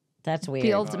 that's weird.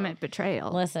 The ultimate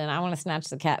betrayal. Listen, I want to snatch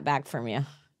the cat back from you.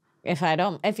 If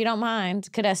you don't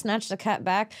mind, could I snatch the cat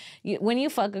back? When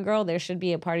you fuck a girl, there should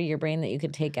be a part of your brain that you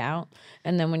could take out,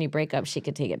 and then when you break up, she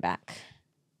could take it back.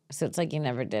 So it's like you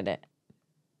never did it.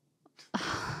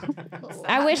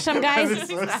 I wish some guys,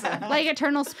 Like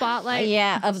eternal spotlight.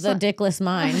 of the dickless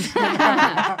mind.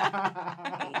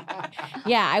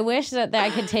 Yeah, I wish that I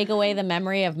could take away the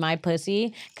memory of my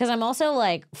pussy, because I'm also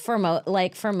like for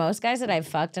most guys that I've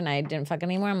fucked and I didn't fuck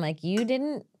anymore, I'm like, you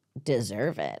didn't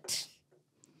deserve it.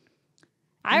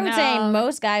 I would say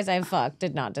most guys I've fucked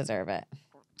did not deserve it.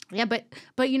 Yeah,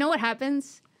 but you know what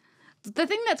happens? The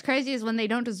thing that's crazy is when they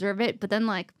don't deserve it, but then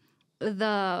like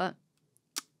the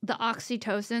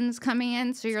oxytocin's coming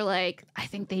in, so you're like, I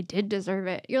think they did deserve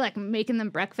it. You're like making them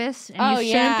breakfast, and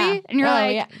you shouldn't be, and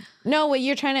you're no, what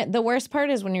you're trying to. The worst part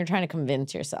is when you're trying to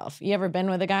convince yourself. You ever been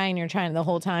with a guy and you're trying the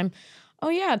whole time? Oh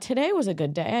yeah, today was a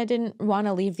good day. I didn't want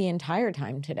to leave the entire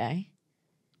time today.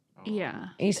 Yeah.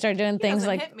 You start doing things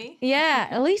like, hit me. yeah,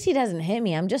 at least he doesn't hit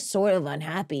me. I'm just sort of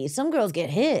unhappy. Some girls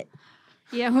get hit.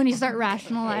 Yeah, when you start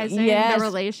rationalizing Yes. the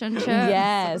relationship.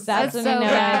 Yes, that's when so you know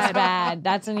bad. it's bad.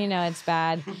 That's when you know it's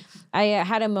bad. I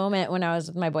had a moment when I was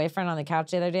with my boyfriend on the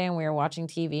couch the other day and we were watching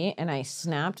TV, and I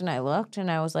snapped and I looked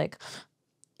and I was like,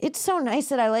 it's so nice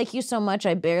that I like you so much,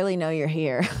 I barely know you're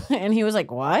here. And he was like,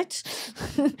 what?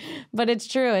 But it's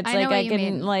true. It's I know like what I you can,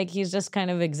 mean. like, he's just kind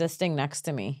of existing next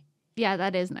to me Yeah,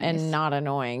 that is nice. and not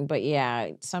annoying. But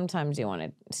yeah, sometimes you want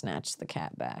to snatch the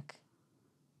cat back.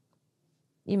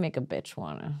 You make a bitch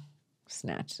want to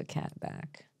snatch the cat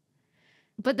back.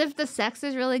 But if the sex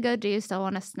is really good, do you still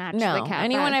want to snatch the No, cat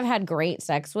anyone back? I've had great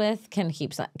sex with can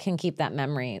keep that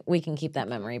memory. We can keep that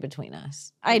memory between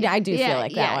us. I do feel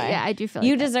like that way. Yeah, I do feel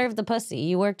You like that. deserve the pussy.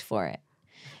 You worked for it.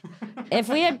 If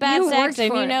we had bad You sex worked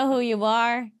and for you it. know who you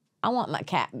are, I want my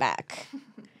cat back.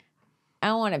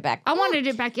 I want it back. I wanted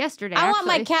it back yesterday. I want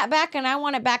my actually. cat back, and I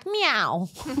want it back. Meow.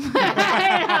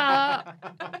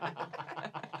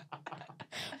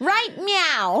 Right,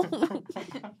 meow.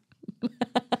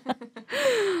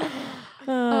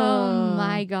 Oh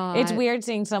my god. It's weird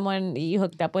seeing someone you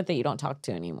hooked up with that you don't talk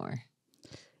to anymore.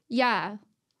 Yeah,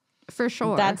 for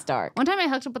sure. That's dark. One time I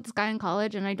hooked up with this guy in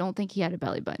college, and I don't think he had a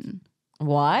belly button.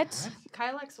 What?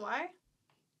 Kyle XY?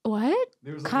 What?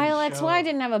 There was like Kyle a XY show-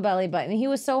 didn't have a belly button. He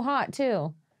was so hot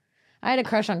too. I had a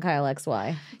crush on Kyle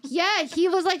XY. Yeah, he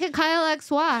was like a Kyle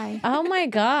XY. Oh my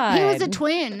god. He was a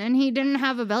twin, and he didn't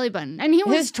have a belly button. And he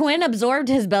was His twin absorbed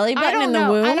his belly I button don't in the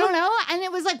know. womb. I don't know. And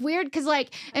it was like weird because like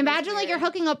imagine like you're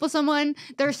hooking up with someone,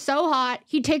 they're so hot,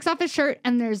 he takes off his shirt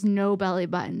and there's no belly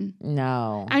button.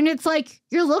 No. And it's like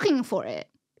you're looking for it.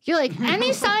 You're like,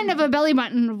 any sign of a belly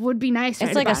button would be nice. It's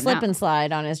right like a about slip now. and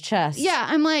slide on his chest. Yeah,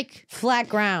 I'm like, Flat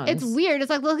ground. it's weird.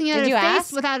 It's like looking at Did a you face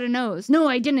ask? without a nose. No,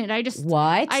 I didn't. I just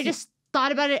What?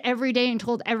 thought about it every day and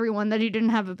told everyone that he didn't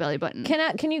have a belly button.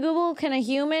 Can you Google, can a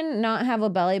human not have a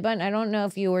belly button? I don't know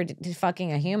if you were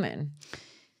fucking a human.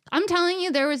 I'm telling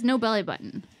you, there was no belly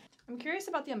button. I'm curious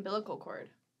about the umbilical cord.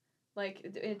 Like,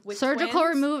 with Surgical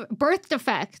twins? remove, birth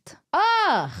defect.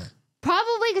 Ugh.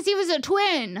 Probably because he was a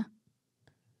twin.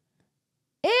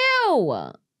 Ew.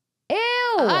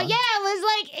 Ew. Yeah, it was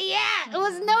like, it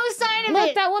was no sign of Look,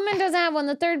 it. that woman doesn't have one.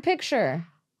 The third picture.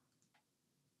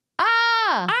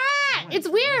 Ah. It's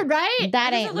weird, right? That Why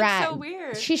does ain't it look right. so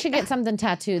weird? She should get something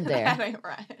tattooed That there. ain't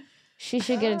right. She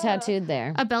should get it tattooed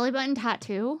there. A belly button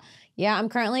tattoo. Yeah, I'm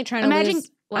currently trying to Imagine-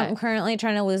 lose. what? I'm currently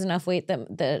trying to lose enough weight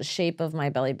that the shape of my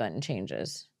belly button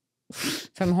changes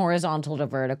from horizontal to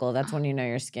vertical. That's when you know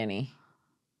you're skinny.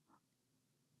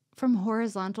 From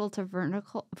horizontal to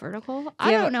vertical?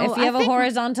 I don't know. If you have I a think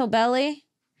horizontal belly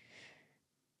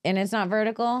and it's not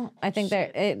vertical, I think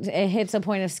that it hits a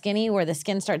point of skinny where the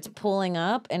skin starts pulling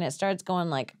up and it starts going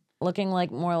like looking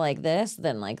like more like this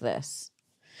than like this.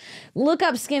 Look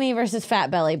up skinny versus fat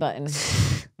belly button.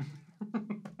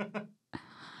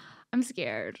 I'm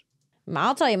scared.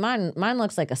 I'll tell you, mine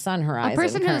looks like a sun horizon. A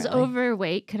person who's currently.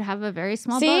 overweight could have a very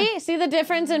small butt. See the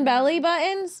difference in belly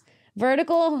buttons?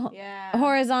 Vertical, Yeah.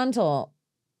 horizontal.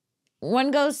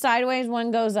 One goes sideways,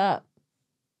 one goes up.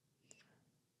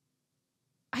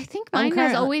 I think I'm mine has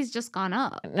currently- always just gone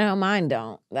up. No, mine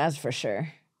don't. That's for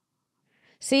sure.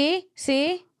 See?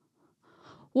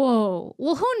 Whoa.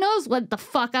 Well, who knows what the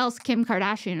fuck else Kim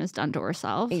Kardashian has done to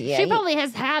herself? Yeah, She probably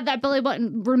has had that belly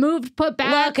button removed, put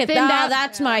back, Look at thinned that. out.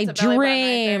 That's Yeah, my that's a belly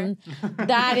dream. button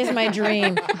That is my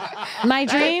dream. My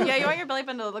dream? Yeah, you want your belly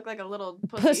button to look like a little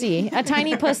Pussy. A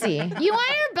tiny pussy. You want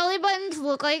your belly button to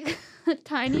look like a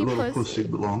tiny Your little pussy? pussy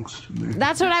belongs to me.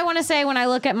 That's what I want to say when I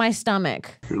look at my stomach.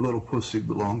 Your little pussy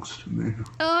belongs to me.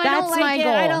 Oh, I That's don't like my it.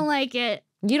 goal. I don't like it.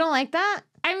 You don't like that?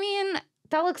 I mean,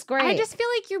 That looks great. I just feel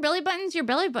like your belly button's your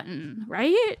belly button,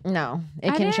 right? No, it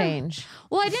I can didn't- change.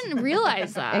 Well, I didn't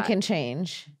realize that. It can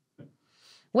change.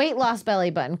 Weight loss belly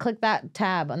button. Click that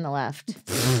tab on the left.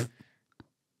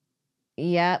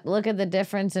 Yep. Look at the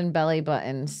difference in belly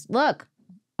buttons. Look.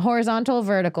 Horizontal,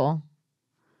 vertical.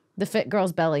 The fit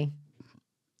girl's belly.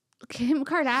 Kim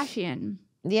Kardashian.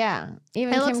 Yeah.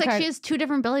 Even It Kim looks like Kard- she has two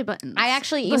different belly buttons. I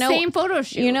actually, the same photo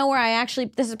shoot. You know where I actually,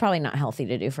 this is probably not healthy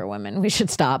to do for women. We should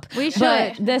stop. We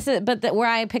But should. where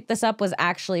I picked this up was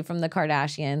actually from the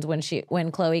Kardashians when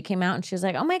Khloe came out and she was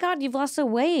like, "Oh my God, you've lost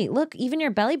some weight. Look, even your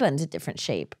belly button's a different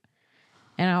shape."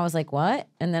 And I was like, "What?"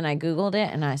 And then I Googled it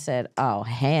and I said, "Oh,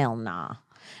 hell nah."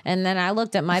 And then I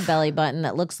looked at my belly button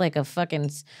that looks like a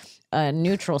fucking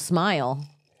neutral smile.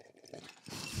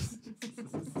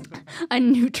 A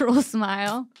neutral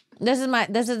smile.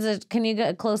 Can you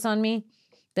get close on me?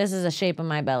 This is a shape of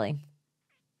my belly.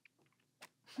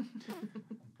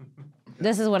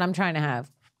 This is what I'm trying to have.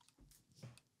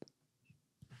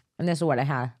 And this is what I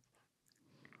have.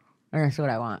 And this is what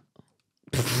I want.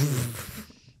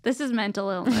 This is mental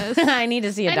illness. I need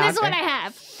to see a And doctor. this is what I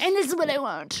have. And this is what I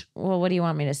want. Well, what do you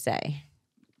want me to say?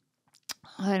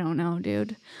 I don't know,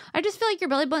 dude. I just feel like your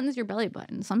belly button is your belly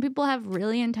button. Some people have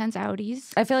really intense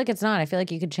outies. I feel like it's not. I feel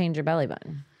like you could change your belly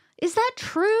button. Is that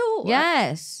true?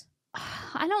 Yes.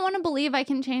 I don't want to believe I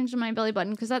can change my belly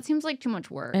button because that seems like too much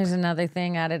work. There's another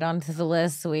thing added onto the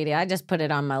list, sweetie. I just put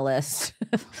it on my list.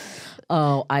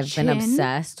 Oh, I've been Chin,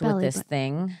 obsessed with belly this button.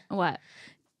 thing. What?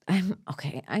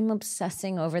 I'm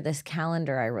obsessing over this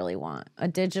calendar I really want. A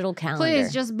digital calendar.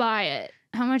 Please just buy it.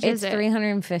 How much It's is it?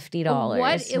 $350.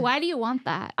 What? Why do you want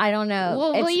that? I don't know.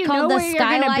 Well, will it's you called know the where you're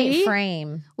gonna skylight be?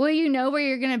 frame. Will you know where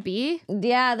you're gonna be?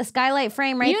 Yeah, the skylight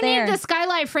frame right you there. need the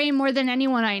skylight frame more than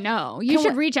anyone I know. You Can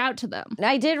should we- reach out to them.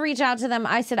 I did reach out to them.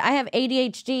 I said, I have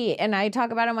ADHD and I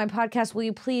talk about it on my podcast. Will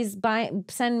you please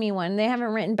send me one? They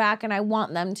haven't written back and I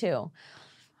want them to.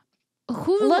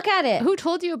 Who Look at it. Who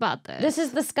told you about this? This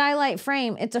is the skylight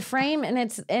frame. It's a frame and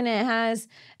it has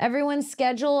everyone's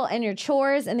schedule and your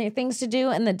chores and their things to do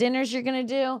and the dinners you're gonna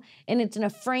do. And it's in a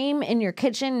frame in your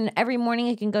kitchen. And every morning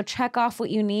you can go check off what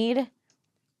you need.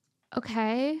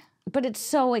 Okay. But it's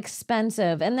so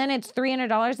expensive. And then it's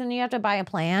 $300 and you have to buy a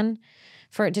plan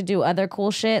for it to do other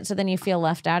cool shit. So then you feel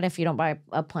left out if you don't buy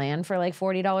a plan for like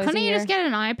 $40 a Couldn't you year. just get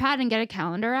an iPad and get a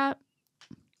calendar app?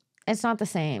 It's not the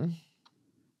same.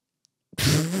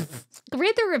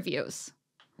 Read the reviews.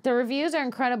 The reviews are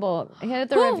incredible. Hit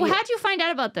the Who? review How'd you find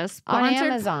out about this? on Sponsored?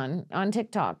 Amazon, on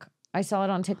TikTok. I saw it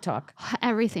on TikTok.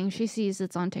 Everything she sees,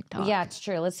 it's on TikTok. Yeah, it's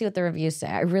true. Let's see what the reviews say.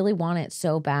 I really want it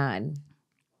so bad.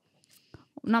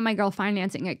 Not my girl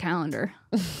financing a calendar.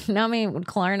 Not me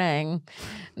Klarnaing.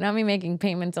 Not me making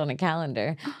payments on a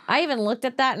calendar. I even looked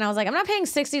at that and I was like, I'm not paying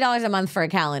 $60 a month for a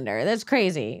calendar. That's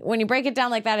crazy. When you break it down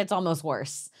like that, it's almost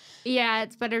worse. Yeah,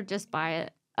 it's better just buy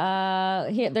it.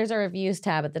 Here, there's a reviews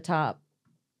tab at the top.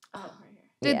 Oh, right here.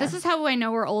 Dude, Yeah. this is how I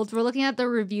know we're old. We're looking at the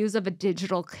reviews of a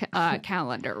digital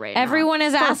calendar right now. Everyone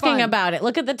is For asking fun. about it.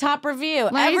 Look at the top review.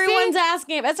 Let me see. Everyone's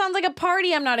asking. That sounds like a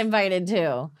party I'm not invited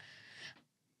to.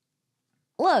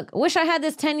 Look, wish I had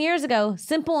this 10 years ago.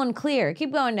 Simple and clear.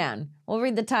 Keep going down. We'll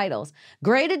read the titles.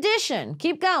 Great addition.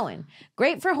 Keep going.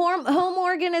 Great for home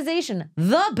organization.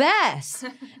 The best.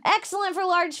 Excellent for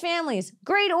large families.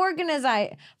 Great organize.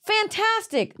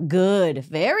 Fantastic. Good.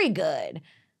 Very good.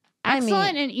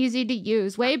 Excellent and easy to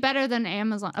use. Way better than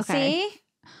Amazon. Okay. See?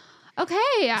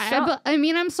 Okay, So- I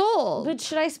mean, I'm sold. But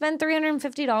should I spend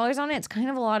 $350 on it? It's kind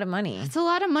of a lot of money. It's a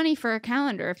lot of money for a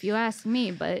calendar, if you ask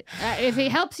me. But if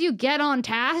it helps you get on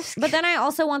task, But then I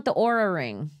also want the Aura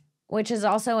ring, which is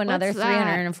also another What's $300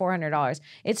 that? and $400.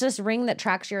 It's this ring that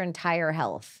tracks your entire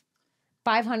health.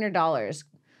 $500.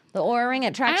 The Aura ring,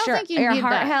 it tracks don't your, think you your need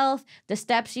heart that. health, the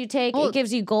steps you take. Well, it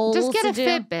gives you goals just get to a do.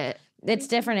 Fitbit. It's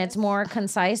different. It's more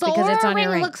concise The because it's Aura on your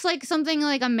ring ring. looks like something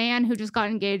like a man who just got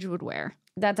engaged would wear.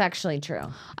 That's actually true.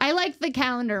 I like the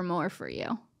calendar more for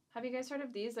you. Have you guys heard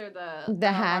of these? They're the The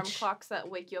alarm hatch. clocks that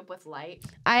wake you up with light.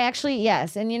 I actually,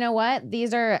 yes. And you know what?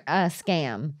 These are a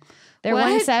scam. They're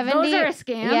What? $170. Those are a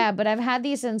scam? Yeah, but I've had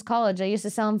these since college. I used to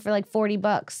sell them for like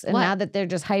 $40. And What? now that they're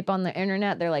just hype on the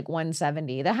internet, they're like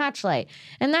 $170. The hatch light.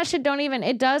 And that shit don't even,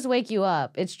 it does wake you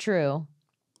up. It's true.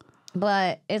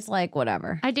 But it's like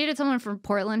whatever. I dated someone from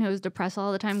Portland who was depressed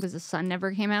all the time because the sun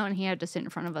never came out and he had to sit in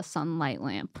front of a sunlight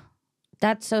lamp.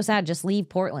 That's so sad. Just leave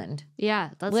Portland. Yeah,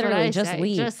 that's Literally, what I just say.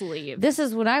 leave. Just leave. This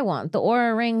is what I want. The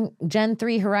Aura Ring Gen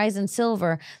 3 Horizon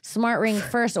Silver, Smart Ring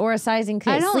First Aura Sizing I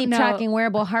Kit, don't Sleep know. Tracking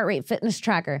Wearable Heart Rate Fitness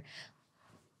Tracker.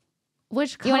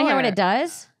 Which color? You want to hear what it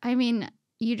does? I mean,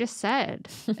 you just said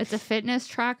it's a fitness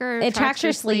tracker. It tracks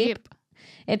your sleep.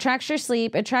 It tracks your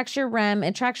sleep. It tracks your REM.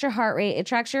 It tracks your heart rate. It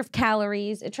tracks your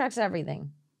calories. It tracks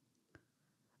everything.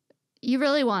 You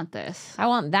really want this? I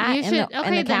want that You in should- the, okay,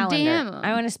 in the then calendar. damn.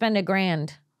 I want to spend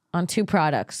 $1,000 on 2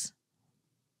 products.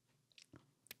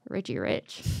 Richie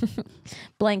Rich.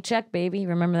 Blank check, baby.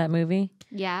 Remember that movie?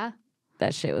 Yeah.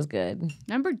 That shit was good.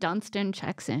 Remember Dunstan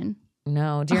checks in?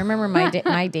 No. Do you remember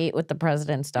my date with the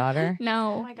president's daughter?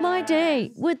 No. my god. My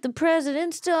date with the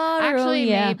president's daughter. Actually, oh,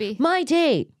 yeah. maybe. My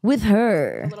date with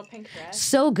her. A little pink dress.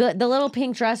 So good. The little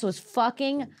pink dress was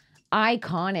fucking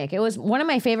iconic. It was one of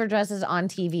my favorite dresses on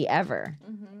TV ever.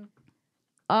 Mm-hmm.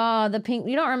 Oh, the pink.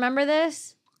 You don't remember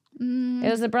this? Mm. It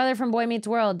was the brother from Boy Meets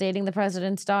World dating the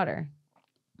president's daughter.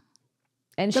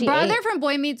 And The she brother ate from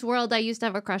Boy Meets World I used to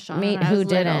have a crush on. me when I who was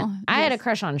didn't. little. I had a Yes.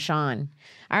 crush on Sean.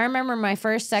 I remember my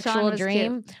first Sean sexual was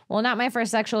dream. Well, not my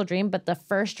first sexual dream, but the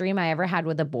first dream I ever had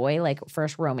with a boy, like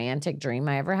first romantic dream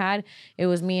I ever had. It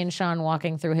was me and Sean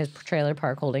walking through his trailer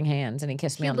park holding hands, and he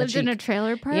kissed me He on the lived cheek. in a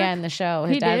trailer park? Yeah, in the show.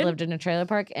 His He dad did? lived in a trailer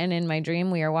park, and in my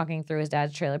dream, we were walking through his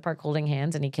dad's trailer park holding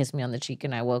hands, and he kissed me on the cheek,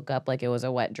 and I woke up like it was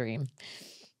a wet dream.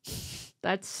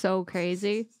 That's so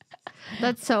crazy.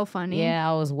 That's so funny.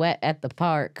 Yeah, I was wet at the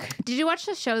park. Did you watch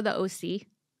the show The OC?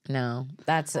 No,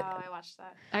 that's Oh, I watched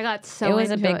that. I got so It was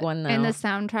a into big it. one, And the though.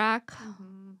 soundtrack.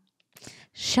 Mm-hmm.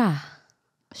 Sha,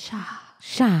 Sha.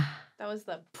 sha. That was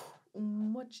the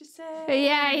what you say?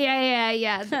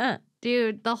 Yeah.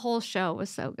 Dude, the whole show was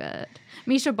so good.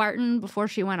 Misha Barton before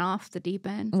she went off the deep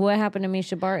end. What happened to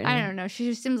Misha Barton? I don't know.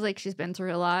 She seems like she's been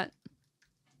through a lot.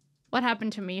 What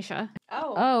happened to Misha?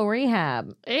 Oh. Oh,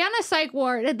 rehab. On a psych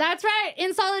ward. That's right.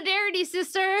 In solidarity,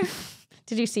 sister.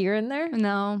 Did you see her in there?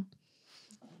 No.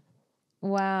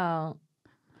 Wow.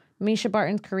 Misha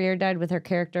Barton's career died with her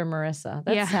character Marissa.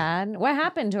 That's Yeah. sad. What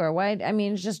happened to her? Why? I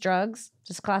mean, it's just drugs,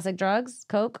 just classic drugs,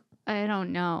 coke. I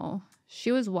don't know.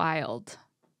 She was wild.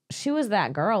 She was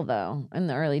that girl though in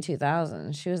the early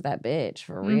 2000s. She was that bitch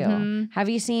for real. Mhm. Have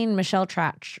you seen Michelle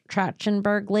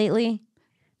Trachtenberg lately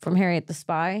from Harriet the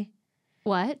Spy?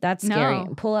 What? That's scary.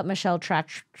 No. Pull up Michelle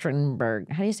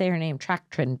Trachtenberg. How do you say her name?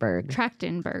 Trachtenberg.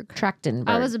 Trachtenberg.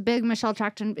 I was a big Michelle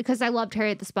Trachtenberg because I loved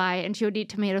Harriet the Spy and she would eat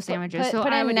tomato sandwiches. Put, so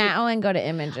put I in would now and go to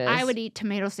images. I would eat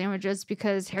tomato sandwiches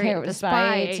because Harriet the Spy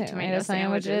Spy ate tomato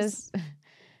sandwiches.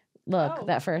 Look, Oh.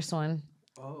 that first one.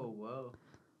 Oh, whoa.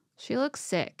 She looks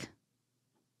sick.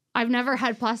 I've never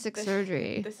had plastic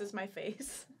surgery. This is my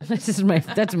face.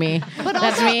 That's me. But That's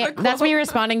also, me. That's me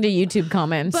responding to YouTube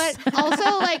comments. But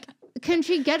also, like, can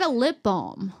she get a lip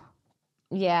balm?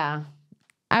 yeah.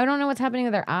 I don't know what's happening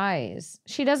with her eyes.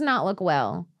 She does not look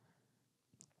well.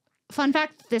 Fun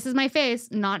fact: this is my face.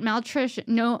 Not malnutrition.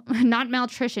 No, not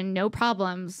malnutrition. No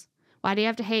problems. Why do you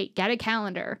have to hate? Get a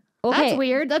calendar. Okay. That's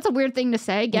weird. That's a weird thing to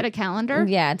say. Get a calendar.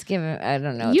 Yeah, it's given. I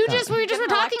don't know. You It's just called- we just Get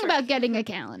were an talking electric. about getting a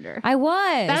calendar. I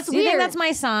was. That's Do you think weird. that's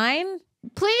my sign?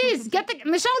 Please get the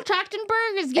Michelle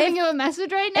Trachtenberg is giving you a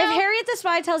message right now. If Harriet the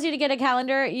Spy tells you to get a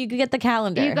calendar, you could get the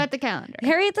calendar. You got the calendar.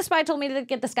 Harriet the Spy told me to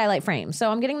get the skylight frame,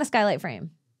 so I'm getting the skylight frame.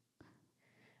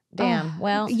 Damn.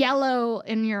 Well, Yellow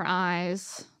in your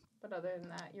eyes. But other than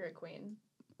that, you're a queen.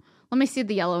 Let me see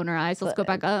the yellow in her eyes. Let's go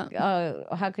back up. oh,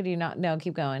 how could you not? No,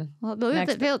 keep going. Well,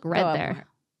 Next- they look go red up there.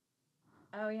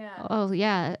 Oh yeah. Oh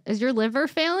yeah. Is your liver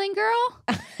failing, girl?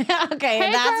 Okay,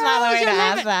 Hey, that's girl, not the is way to your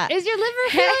ask liver- that. Is your liver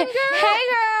failing, girl? Hey,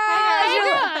 girl. Hey,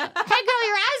 girl. Hey, girl,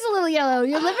 your eyes a little yellow.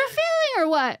 Your liver failing or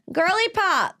what? Girly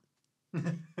pop.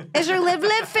 Is your live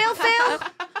fail?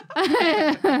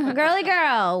 Girly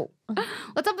girl.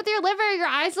 What's up with your liver? Your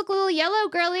eyes look a little yellow,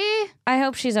 girly. I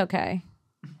hope she's okay.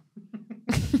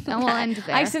 And we'll end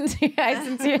there. I sincerely,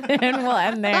 and we'll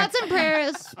end there. Thoughts and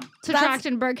prayers to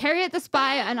Trachtenberg. Harriet the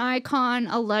Spy, an icon,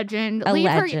 a legend. Leave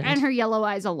her and her yellow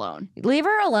eyes alone. Leave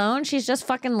her alone. She's just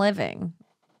fucking living.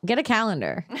 Get a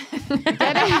calendar.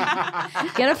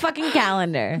 Get a fucking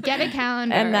calendar. Get a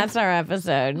calendar. And that's our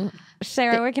episode.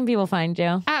 Sarah, where can people find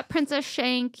you? At Princess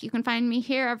Shank. You can find me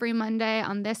here every Monday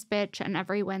on This Bitch and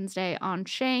every Wednesday on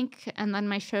Shank. And then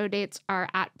my show dates are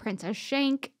at Princess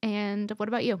Shank. And what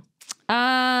about you?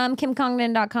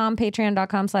 KimCongdon.com,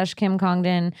 patreon.com/Kim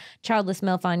Congdon, Childless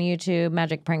MILF on YouTube,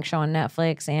 Magic Prank Show on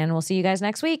Netflix, and we'll see you guys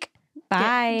next week.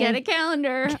 Bye. Get a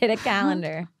calendar. Get a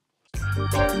calendar.